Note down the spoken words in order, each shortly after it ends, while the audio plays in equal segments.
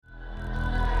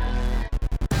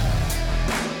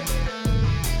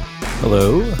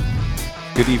Hello.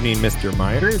 Good evening, Mr.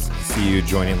 Myers. See you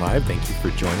joining live. Thank you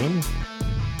for joining.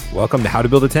 Welcome to How to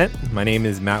Build a Tent. My name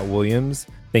is Matt Williams.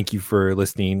 Thank you for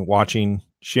listening, watching,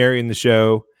 sharing the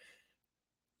show.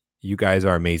 You guys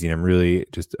are amazing. I'm really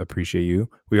just appreciate you.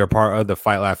 We are part of the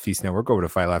Fight Laugh Feast Network. Over to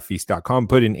fightlaughfeast.com.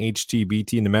 Put in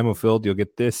HTBT in the memo field. You'll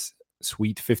get this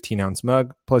sweet 15-ounce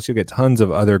mug. Plus, you'll get tons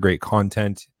of other great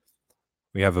content.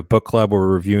 We have a book club where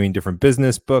we're reviewing different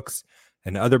business books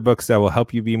and other books that will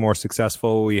help you be more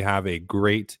successful. We have a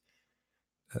great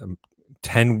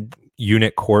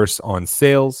 10-unit course on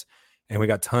sales, and we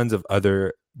got tons of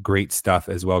other great stuff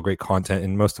as well, great content.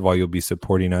 And most of all, you'll be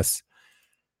supporting us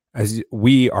as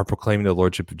we are proclaiming the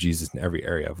Lordship of Jesus in every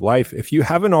area of life. If you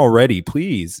haven't already,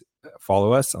 please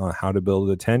follow us on How to Build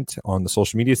a Tent on the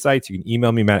social media sites. You can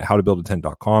email me, Matt, at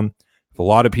howtobuildatent.com. A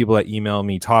lot of people that email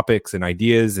me topics and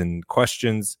ideas and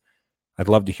questions. I'd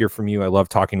love to hear from you. I love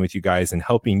talking with you guys and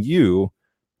helping you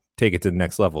take it to the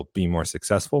next level, be more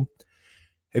successful.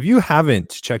 If you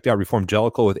haven't checked out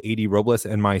Reformgelical with A.D. Robles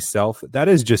and myself, that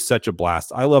is just such a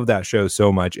blast. I love that show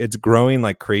so much. It's growing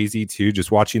like crazy too.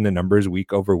 Just watching the numbers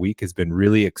week over week has been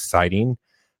really exciting.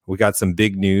 We got some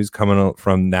big news coming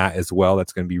from that as well.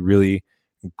 That's going to be really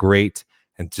great.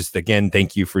 And just again,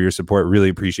 thank you for your support. Really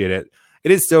appreciate it. It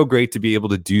is so great to be able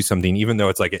to do something, even though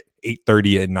it's like at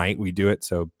 8:30 at night, we do it.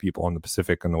 So people on the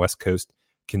Pacific and the West Coast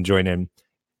can join in.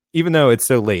 Even though it's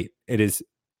so late, it is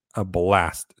a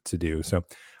blast to do. So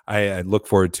I look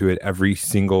forward to it every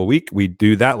single week. We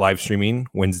do that live streaming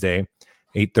Wednesday,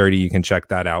 8:30. You can check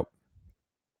that out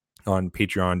on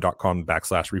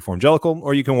patreon.com/reformgelical,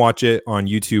 or you can watch it on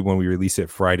YouTube when we release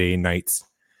it Friday nights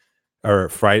or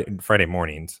Friday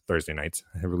mornings, Thursday nights.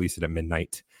 I release it at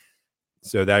midnight.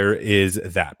 So there is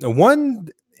that. One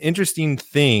interesting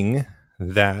thing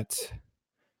that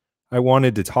I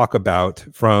wanted to talk about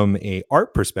from a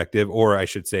art perspective, or I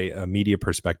should say a media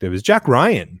perspective, is Jack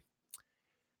Ryan.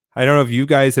 I don't know if you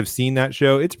guys have seen that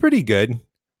show. It's pretty good.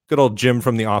 Good old Jim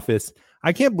from The Office.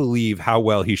 I can't believe how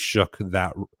well he shook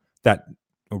that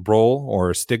role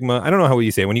or stigma. I don't know how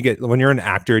you say it. When you're an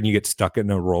actor and you get stuck in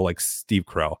a role like Steve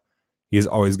Carell, he is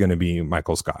always going to be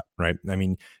Michael Scott, right? I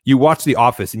mean, you watch The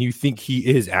Office and you think he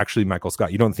is actually Michael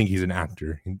Scott. You don't think he's an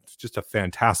actor. It's just a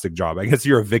fantastic job. I guess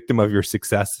you're a victim of your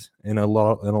success in a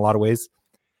lot of ways.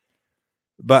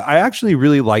 But I actually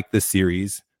really like this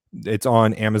series. It's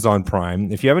on Amazon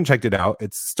Prime. If you haven't checked it out,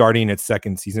 it's starting its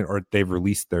second season, or they've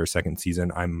released their second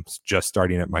season. I'm just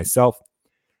starting it myself.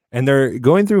 And they're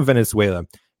going through Venezuela.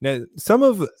 Now, some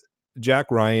of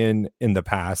Jack Ryan in the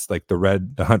past, like The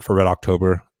Hunt for Red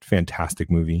October,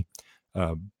 fantastic movie.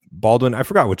 Baldwin, I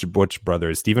forgot which brother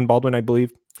is Stephen Baldwin, I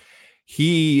believe.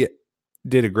 He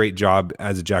did a great job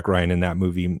as a Jack Ryan in that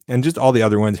movie, and just all the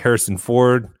other ones. Harrison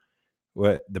Ford,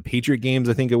 the Patriot Games,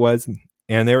 I think it was,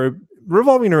 and they were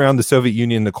revolving around the Soviet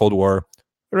Union, the Cold War,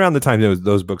 around the time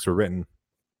those books were written.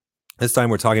 This time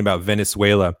we're talking about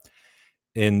Venezuela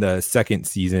in the second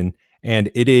season, and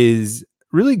it is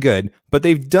really good, but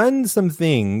they've done some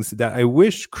things that I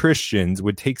wish Christians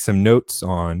would take some notes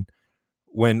on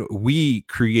when we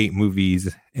create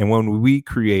movies and when we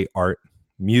create art,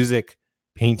 music,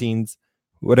 paintings,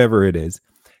 whatever it is.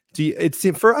 It's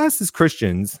for us as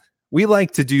Christians, we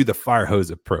like to do the fire hose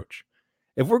approach.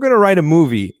 If we're going to write a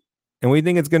movie and we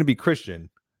think it's going to be Christian,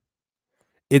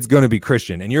 it's going to be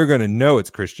Christian, and you're going to know it's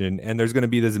Christian, and there's going to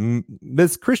be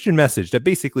this Christian message that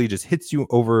basically just hits you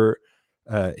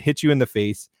in the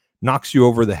face, knocks you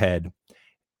over the head,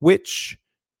 which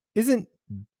isn't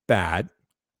bad,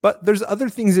 but there's other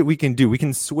things that we can do. We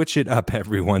can switch it up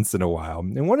every once in a while.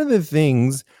 And one of the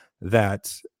things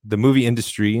that the movie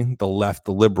industry, the left,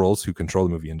 the liberals who control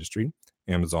the movie industry,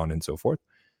 Amazon and so forth,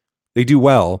 they do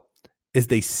well is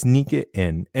they sneak it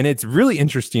in. And it's really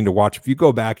interesting to watch. If you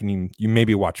go back and you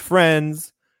maybe watch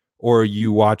Friends or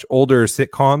you watch older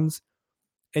sitcoms,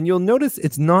 and you'll notice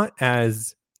it's not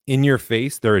as in your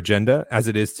face, their agenda, as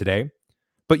it is today,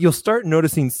 but you'll start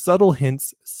noticing subtle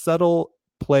hints, subtle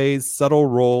plays, subtle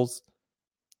roles,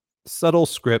 subtle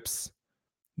scripts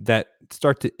that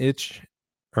start to itch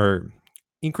or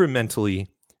incrementally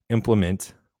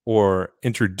implement or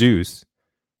introduce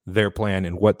their plan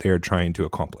and what they are trying to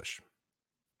accomplish.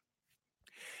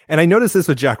 And I noticed this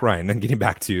with Jack Ryan, and getting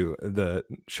back to the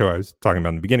show I was talking about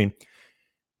in the beginning.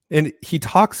 And he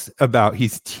talks about,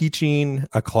 he's teaching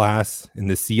a class in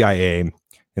the CIA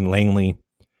in Langley,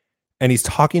 and he's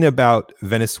talking about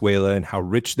Venezuela and how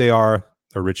rich they are.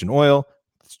 They're rich in oil.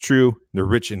 It's true. They're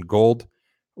rich in gold,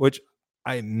 which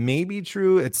may be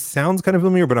true. It sounds kind of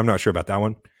familiar, but I'm not sure about that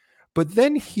one. But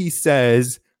then he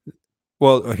says,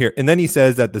 and then he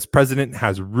says that this president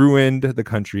has ruined the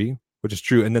country which is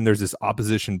true. And then there's this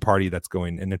opposition party that's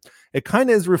going, and it kind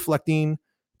of is reflecting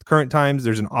current times.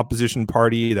 There's an opposition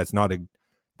party that's not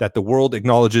that the world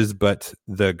acknowledges, but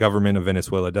the government of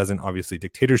Venezuela doesn't. Obviously,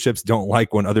 dictatorships don't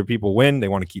like when other people win. They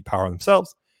want to keep power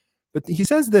themselves. But he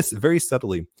says this very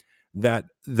subtly, that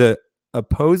the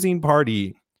opposing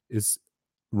party is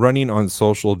running on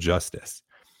social justice.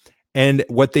 And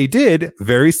what they did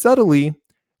very subtly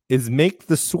is make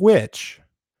the switch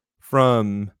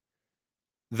from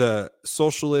the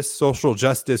socialist social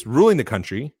justice ruling the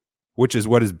country, which is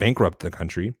what has bankrupted the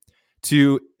country,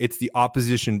 to it's the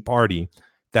opposition party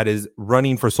that is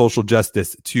running for social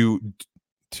justice to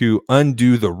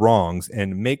undo the wrongs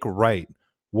and make right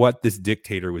what this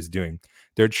dictator was doing.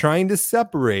 They're trying to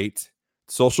separate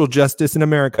social justice in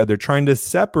America. They're trying to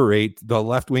separate the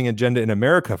left-wing agenda in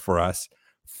America for us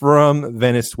from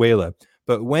Venezuela.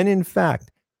 But when in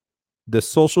fact, the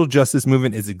social justice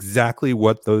movement is exactly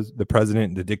what the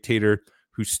president, the dictator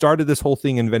who started this whole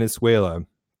thing in Venezuela,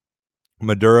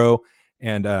 Maduro,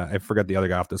 and I forgot the other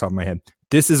guy off the top of my head.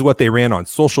 This is what they ran on,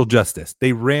 social justice.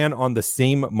 They ran on the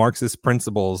same Marxist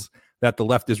principles that the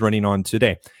left is running on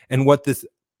today. And what this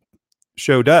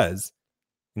show does,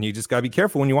 and you just got to be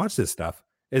careful when you watch this stuff,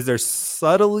 is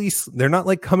they're not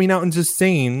like coming out and just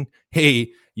saying,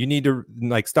 hey, you need to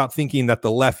like stop thinking that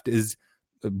the left is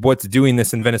what's doing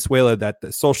this in Venezuela, that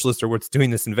the socialists are what's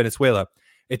doing this in Venezuela.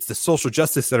 It's the social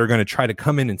justice that are going to try to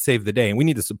come in and save the day. And we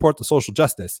need to support the social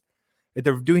justice.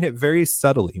 They're doing it very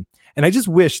subtly. And I just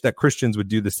wish that Christians would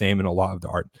do the same in a lot of the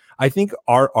art. I think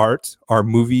our art, our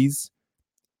movies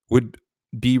would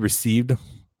be received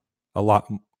a lot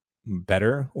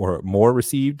better or more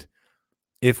received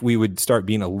if we would start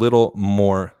being a little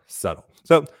more subtle.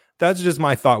 So that's just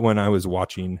my thought when I was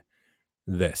watching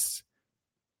this.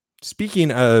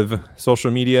 Speaking of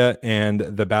social media and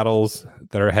the battles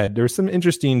that are ahead, there's some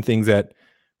interesting things that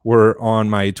were on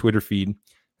my Twitter feed.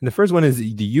 And the first one is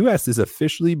the U.S. is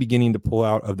officially beginning to pull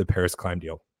out of the Paris climate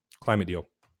deal.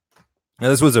 Now,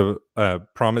 this was a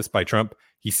promise by Trump.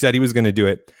 He said he was going to do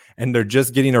it, and they're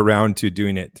just getting around to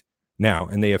doing it now.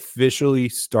 And they officially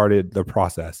started the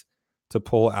process to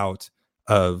pull out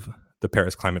of the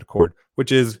Paris Climate Accord,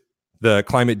 which is the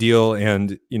climate deal and,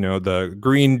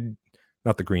 the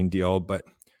not the Green Deal, but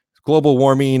global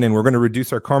warming. And we're going to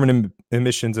reduce our carbon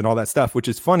emissions and all that stuff, which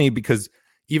is funny because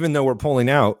even though we're pulling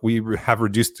out, we have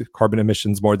reduced carbon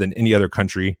emissions more than any other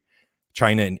country.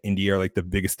 China and India are like the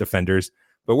biggest offenders,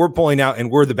 but we're pulling out and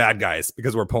we're the bad guys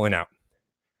because we're pulling out.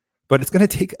 But it's going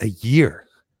to take a year.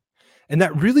 And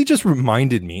that really just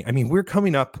reminded me, we're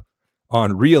coming up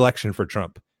on re-election for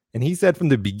Trump. And he said from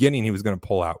the beginning he was going to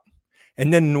pull out.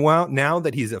 And then now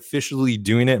that he's officially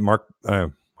doing it,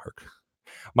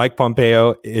 Mike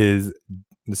Pompeo is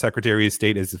the Secretary of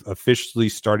State, is officially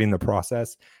starting the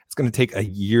process. It's going to take a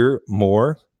year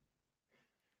more.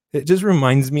 It just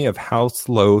reminds me of how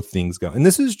slow things go. And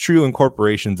this is true in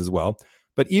corporations as well,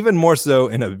 but even more so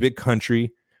in a big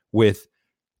country with,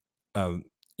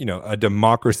 a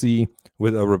democracy,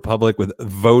 with a republic, with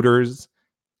voters.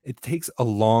 It takes a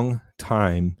long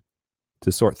time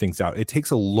to sort things out. It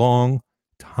takes a long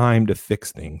time to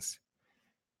fix things.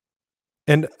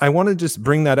 And I want to just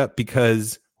bring that up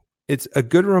because it's a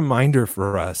good reminder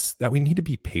for us that we need to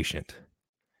be patient.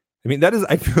 That is,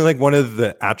 I feel like, one of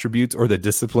the attributes or the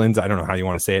disciplines, I don't know how you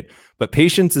want to say it, but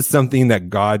patience is something that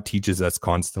God teaches us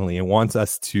constantly and wants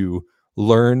us to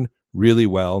learn really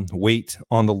well. Wait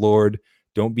on the Lord.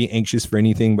 Don't be anxious for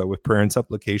anything, but with prayer and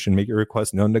supplication, make your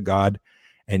request known to God,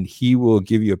 and he will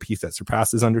give you a peace that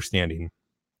surpasses understanding.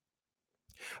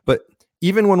 But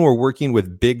even when we're working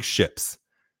with big ships,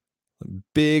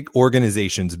 big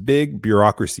organizations, big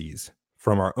bureaucracies,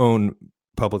 from our own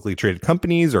publicly traded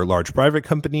companies or large private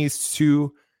companies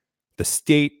to the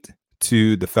state,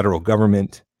 to the federal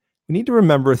government, we need to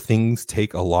remember things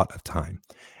take a lot of time.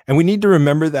 And we need to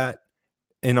remember that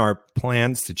in our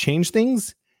plans to change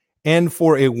things and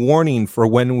for a warning for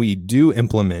when we do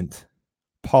implement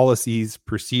policies,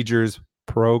 procedures,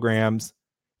 programs,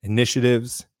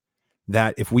 initiatives,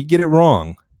 that if we get it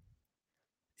wrong,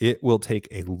 it will take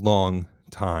a long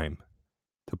time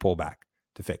to pull back,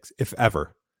 to fix, if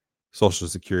ever. Social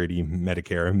Security,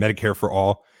 Medicare for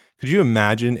all. Could you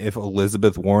imagine if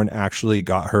Elizabeth Warren actually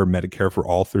got her Medicare for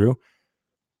all through?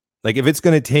 Like, if it's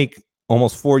going to take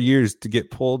almost 4 years to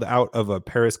get pulled out of a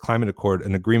Paris Climate Accord,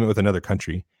 an agreement with another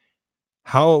country,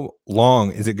 how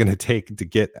long is it going to take to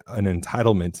get an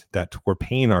entitlement that we're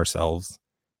paying ourselves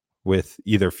with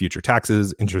either future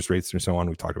taxes, interest rates, or so on?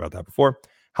 We've talked about that before.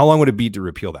 How long would it be to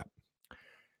repeal that?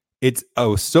 It's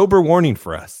a sober warning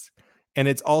for us. And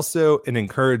it's also an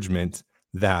encouragement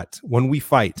that when we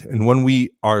fight and when we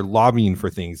are lobbying for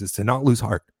things is to not lose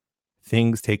heart.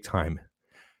 Things take time.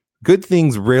 Good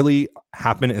things rarely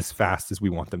happen as fast as we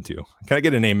want them to. Can I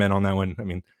get an amen on that one? I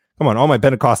mean, come on, all my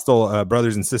Pentecostal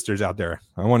brothers and sisters out there,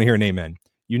 I want to hear an amen.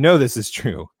 You know this is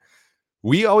true.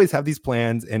 We always have these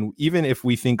plans, and even if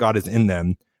we think God is in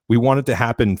them, we want it to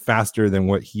happen faster than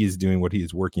what he is doing, what he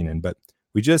is working in. But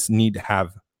we just need to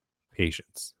have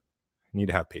patience.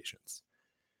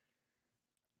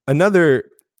 Another,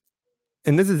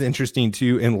 and this is interesting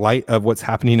too, in light of what's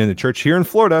happening in the church here in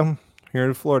Florida,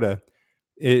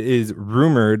 it is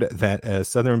rumored that a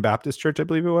Southern Baptist church, I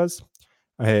believe it was,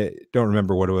 I don't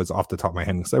remember what it was off the top of my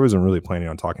head because I wasn't really planning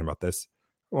on talking about this.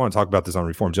 I want to talk about this on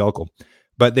Reformed Jellicle,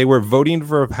 but they were voting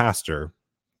for a pastor,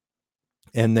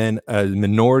 and then a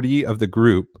minority of the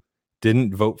group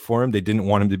didn't vote for him. They didn't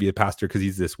want him to be a pastor because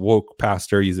he's this woke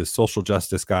pastor. He's a social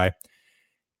justice guy.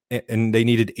 And they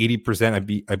needed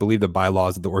 80%. I believe the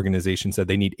bylaws of the organization said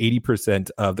they need 80%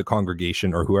 of the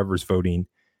congregation or whoever's voting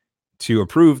to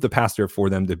approve the pastor for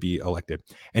them to be elected.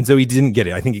 And so he didn't get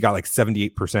it. I think he got like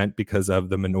 78% because of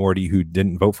the minority who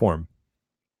didn't vote for him.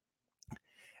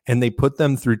 And they put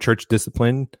them through church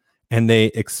discipline, and they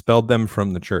expelled them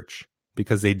from the church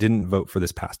because they didn't vote for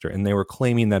this pastor. And they were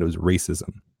claiming that it was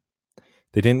racism.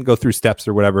 They didn't go through steps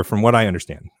or whatever, from what I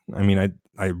understand. I mean,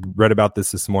 I read about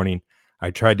this morning. I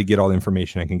tried to get all the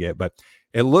information I can get, but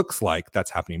it looks like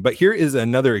that's happening. But here is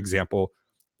another example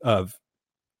of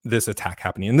this attack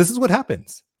happening. And this is what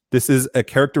happens. This is a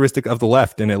characteristic of the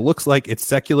left, and it looks like it's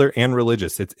secular and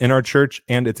religious. It's in our church,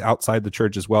 and it's outside the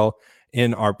church as well,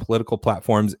 in our political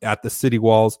platforms, at the city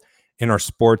walls, in our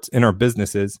sports, in our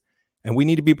businesses. And we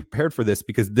need to be prepared for this,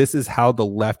 because this is how the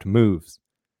left moves.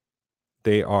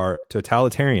 They are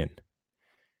totalitarian.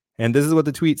 And this is what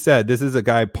the tweet said. This is a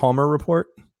guy, Palmer Report,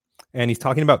 and he's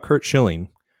talking about Curt Schilling.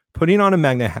 Putting on a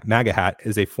MAGA hat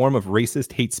is a form of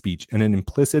racist hate speech and an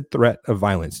implicit threat of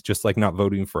violence, just like not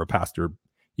voting for a pastor,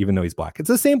 even though he's black. It's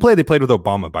the same play they played with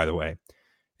Obama, by the way.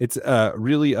 It's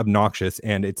really obnoxious,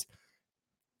 and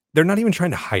they're not even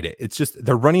trying to hide it. It's just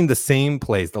they're running the same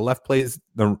plays. The left plays,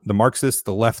 the Marxists,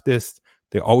 the leftists,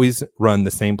 they always run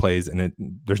the same plays, and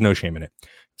there's no shame in it.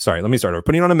 Sorry, let me start over.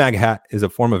 Putting on a MAGA hat is a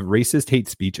form of racist hate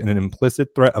speech and an implicit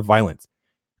threat of violence.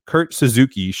 Kurt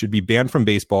Suzuki should be banned from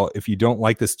baseball if you don't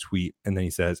like this tweet. And then he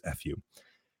says, F you.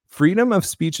 Freedom of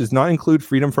speech does not include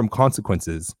freedom from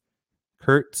consequences.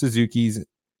 Kurt Suzuki's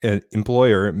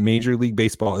employer, Major League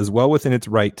Baseball, is well within its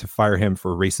right to fire him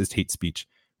for racist hate speech,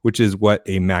 which is what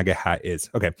a MAGA hat is.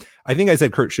 Okay, I think I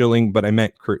said Curt Schilling, but I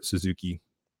meant Kurt Suzuki.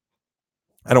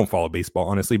 I don't follow baseball,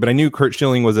 honestly, but I knew Curt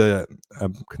Schilling was a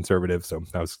conservative, so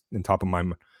that was in top of my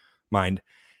mind.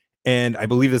 And I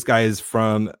believe this guy is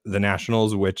from the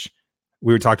Nationals, which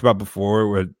we were talked about before,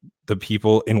 where the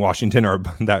people in Washington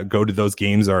that go to those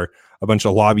games are a bunch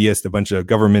of lobbyists, a bunch of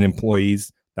government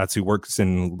employees. That's who works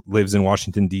and lives in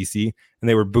Washington, D.C. And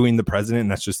they were booing the president, and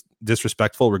that's just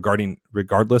disrespectful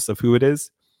regardless of who it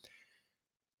is.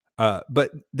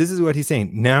 But this is what he's saying.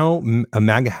 Now a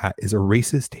MAGA hat is a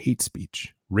racist hate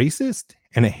speech. Racist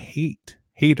and a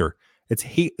hater. It's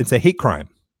a hate crime.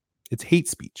 It's hate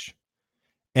speech.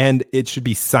 And it should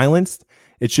be silenced.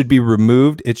 It should be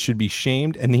removed. It should be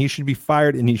shamed. And he should be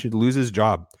fired, and he should lose his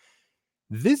job.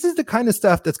 This is the kind of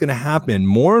stuff that's going to happen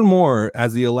more and more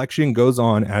as the election goes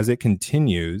on, as it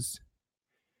continues.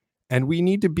 And we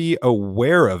need to be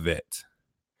aware of it,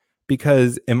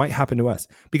 because it might happen to us.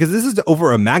 Because this is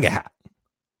over a MAGA hat.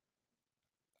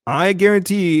 I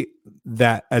guarantee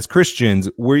that as Christians,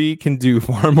 we can do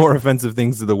far more offensive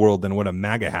things to the world than what a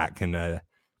MAGA hat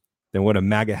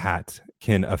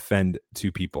can offend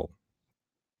to people.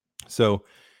 So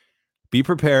be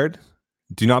prepared.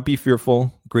 Do not be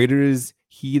fearful. Greater is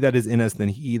he that is in us than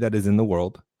he that is in the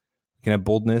world. You can have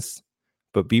boldness,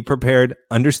 but be prepared.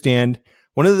 Understand,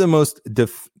 one of the most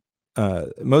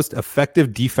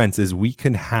effective defenses we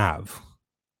can have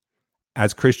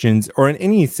as Christians, or in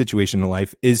any situation in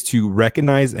life, is to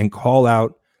recognize and call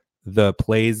out the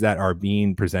plays that are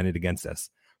being presented against us.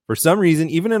 For some reason,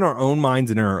 even in our own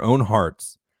minds and in our own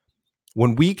hearts,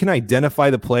 when we can identify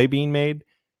the play being made,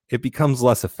 it becomes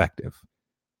less effective.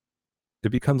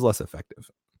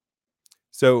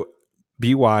 So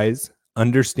be wise,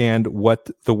 understand what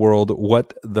the world,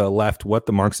 what the left, what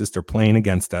the Marxists are playing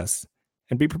against us,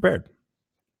 and be prepared.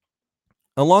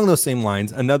 Along those same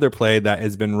lines, another play that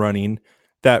has been running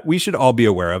that we should all be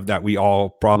aware of, that we all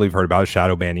probably have heard about, is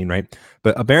shadow banning, right?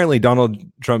 But apparently Donald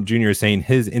Trump Jr. is saying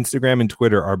his Instagram and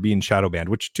Twitter are being shadow banned,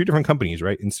 which two different companies,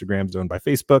 right? Instagram's owned by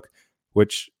Facebook,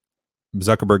 which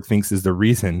Zuckerberg thinks is the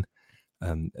reason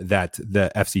that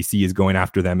the FCC is going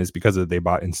after them, is because they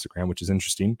bought Instagram, which is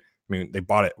interesting. mean, they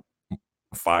bought it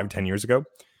 5-10 years ago.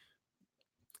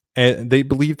 And they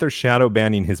believe they're shadow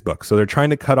banning his book. So they're trying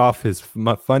to cut off his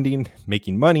funding,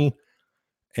 making money.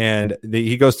 And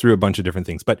he goes through a bunch of different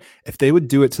things. But if they would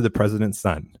do it to the president's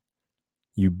son,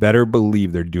 you better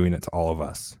believe they're doing it to all of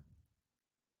us.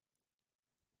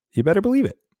 You better believe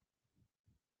it.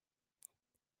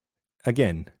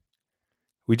 Again,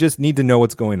 we just need to know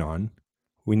what's going on.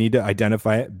 We need to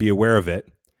identify it, be aware of it,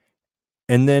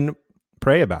 and then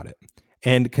pray about it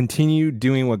and continue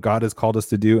doing what God has called us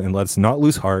to do. And let's not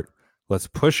lose heart. Let's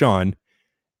push on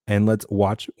and let's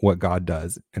watch what God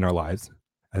does in our lives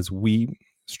as we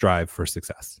strive for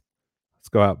success. Let's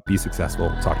go out, be successful.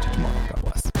 Talk to you tomorrow. God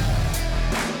bless.